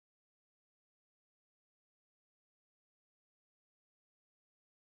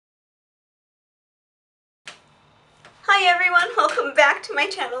Hi everyone, welcome back to my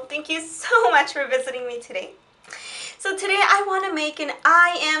channel. Thank you so much for visiting me today. So today I want to make an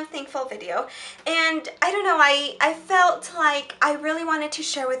I am thankful video, and I don't know, I felt like I really wanted to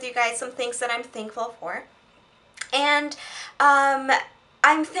share with you guys some things that I'm thankful for. And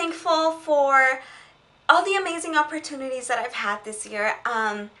I'm thankful for all the amazing opportunities that I've had this year.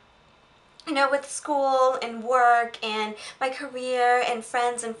 You know, with school and work and my career and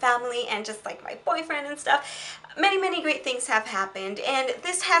friends and family and just like my boyfriend and stuff. Many great things have happened, and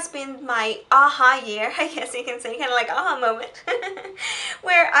this has been my aha year, I guess you can say, kind of like aha moment,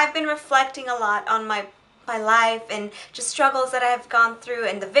 where I've been reflecting a lot on my life and just struggles that I've gone through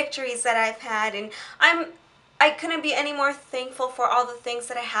and the victories that I've had, and I couldn't be any more thankful for all the things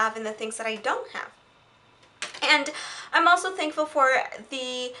that I have and the things that I don't have. And I'm also thankful for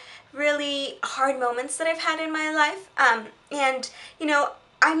the really hard moments that I've had in my life. And, you know,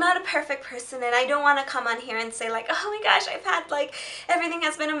 I'm not a perfect person, and I don't want to come on here and say like, oh my gosh, I've had like, everything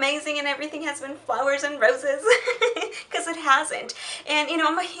has been amazing and everything has been flowers and roses, because it hasn't. And, you know,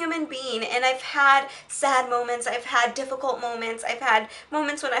 I'm a human being, and I've had sad moments, I've had difficult moments, I've had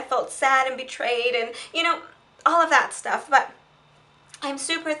moments when I felt sad and betrayed and, you know, all of that stuff. But I'm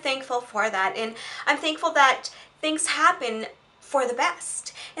super thankful for that, and I'm thankful that things happen for the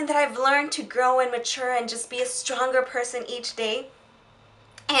best, and that I've learned to grow and mature and just be a stronger person each day.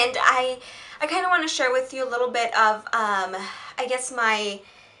 And I kind of want to share with you a little bit of, I guess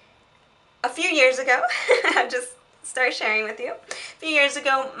a few years ago, I'll just start sharing with you. A few years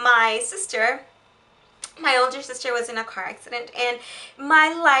ago, my older sister was in a car accident, and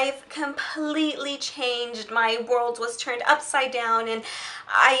my life completely changed. My world was turned upside down, and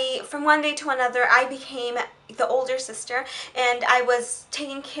from one day to another, I became the older sister, and I was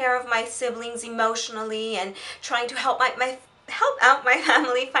taking care of my siblings emotionally and trying to help help out my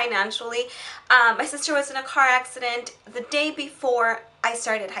family financially. My sister was in a car accident the day before I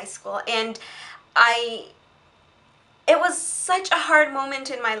started high school, and it was such a hard moment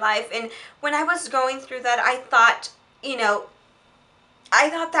in my life. And when I was going through that, I thought, you know, I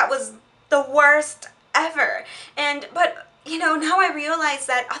thought that was the worst ever. But you know, now I realize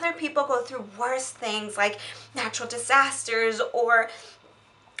that other people go through worse things, like natural disasters, or,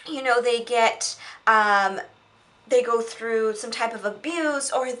 you know, they go through some type of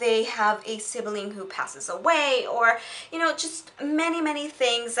abuse, or they have a sibling who passes away, or, you know, just many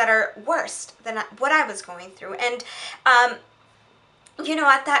things that are worse than what I was going through. And you know,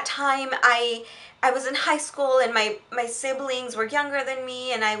 at that time, I was in high school, and my siblings were younger than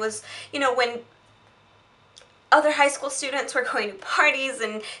me, and I was, you know, when other high school students were going to parties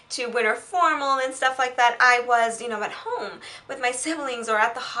and to winter formal and stuff like that, I was, you know, at home with my siblings or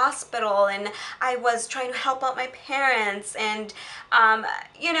at the hospital, and I was trying to help out my parents. And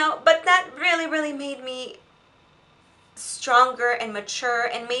you know, but that really made me stronger and mature,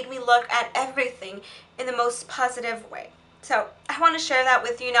 and made me look at everything in the most positive way. So I want to share that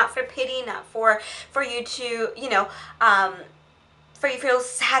with you, not for pity, not for you to, you know, for you to feel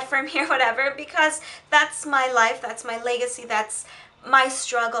sad for me or whatever, because that's my life, that's my legacy, that's my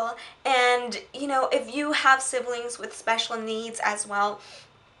struggle. And, you know, if you have siblings with special needs as well,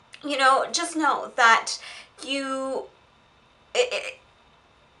 you know, just know that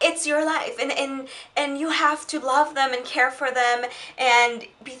it's your life, and you have to love them and care for them and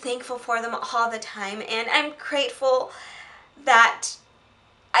be thankful for them all the time. And I'm grateful that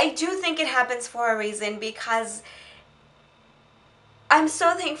I do think it happens for a reason, because I'm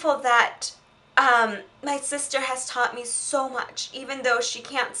so thankful that my sister has taught me so much, even though she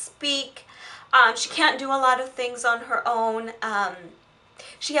can't speak, she can't do a lot of things on her own.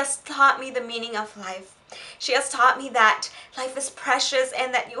 She has taught me the meaning of life. She has taught me that life is precious,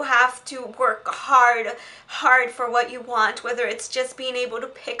 and that you have to work hard for what you want, whether it's just being able to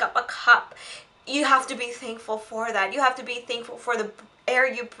pick up a cup. You have to be thankful for that. You have to be thankful for the air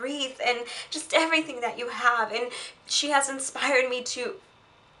you breathe and just everything that you have. And she has inspired me to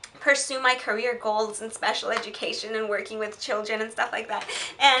pursue my career goals in special education and working with children and stuff like that.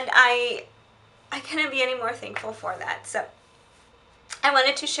 And I couldn't be any more thankful for that. So I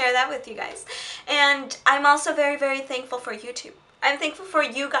wanted to share that with you guys. And I'm also very thankful for YouTube. I'm thankful for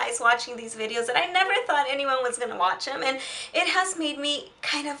you guys watching these videos, and I never thought anyone was going to watch them. And it has made me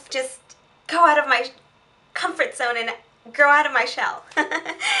kind of just go out of my comfort zone and grow out of my shell.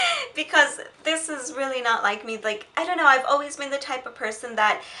 Because this is really not like me. Like, I don't know, I've always been the type of person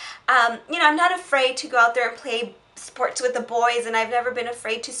that, you know, I'm not afraid to go out there and play sports with the boys, and I've never been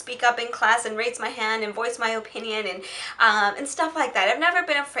afraid to speak up in class and raise my hand and voice my opinion and stuff like that. I've never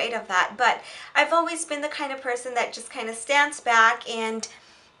been afraid of that, but I've always been the kind of person that just kind of stands back and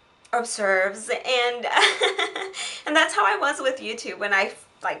observes, and and that's how I was with YouTube when I,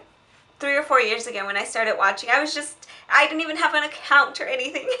 like, 3 or 4 years ago when I started watching. I didn't even have an account or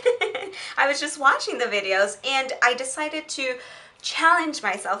anything. I was just watching the videos, and I decided to challenge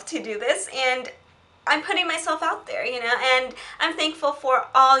myself to do this, and I'm putting myself out there, you know, and I'm thankful for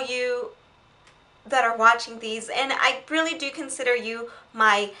all you that are watching these, and I really do consider you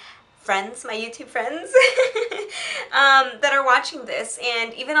my friends, my YouTube friends, that are watching this,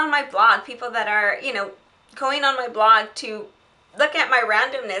 and even on my blog, people that are, you know, going on my blog to look at my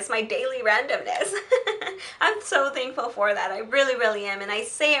randomness, my daily randomness. I'm so thankful for that. I really, really am, and I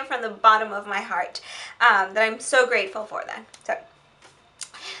say it from the bottom of my heart, that I'm so grateful for that. So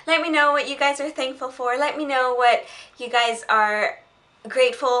let me know what you guys are thankful for. Let me know what you guys are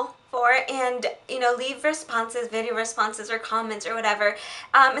grateful for, and, you know, leave responses, video responses or comments or whatever,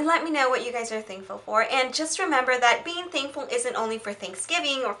 and let me know what you guys are thankful for. And just remember that being thankful isn't only for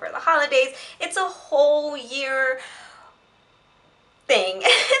Thanksgiving or for the holidays. It's a whole year thing.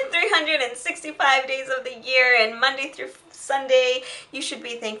 365 days of the year, and Monday through Sunday you should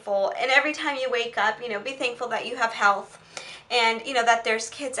be thankful. And every time you wake up, you know, be thankful that you have health, and, you know, that there's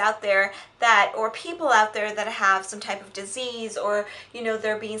kids out there that, or people out there that have some type of disease, or, you know,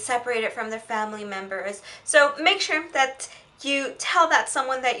 they're being separated from their family members. So make sure that you tell that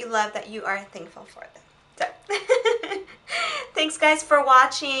someone that you love that you are thankful for them. So thanks guys for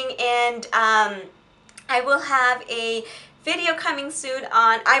watching, and I will have a video coming soon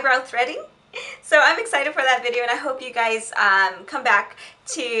on eyebrow threading. So I'm excited for that video, and I hope you guys come back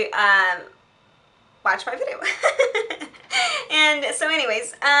to watch my video. And so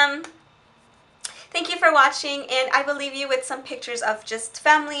anyways, thank you for watching, and I will leave you with some pictures of just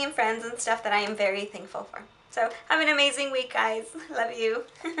family and friends and stuff that I am very thankful for. So have an amazing week, guys. Love you.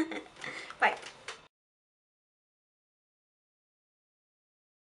 Bye.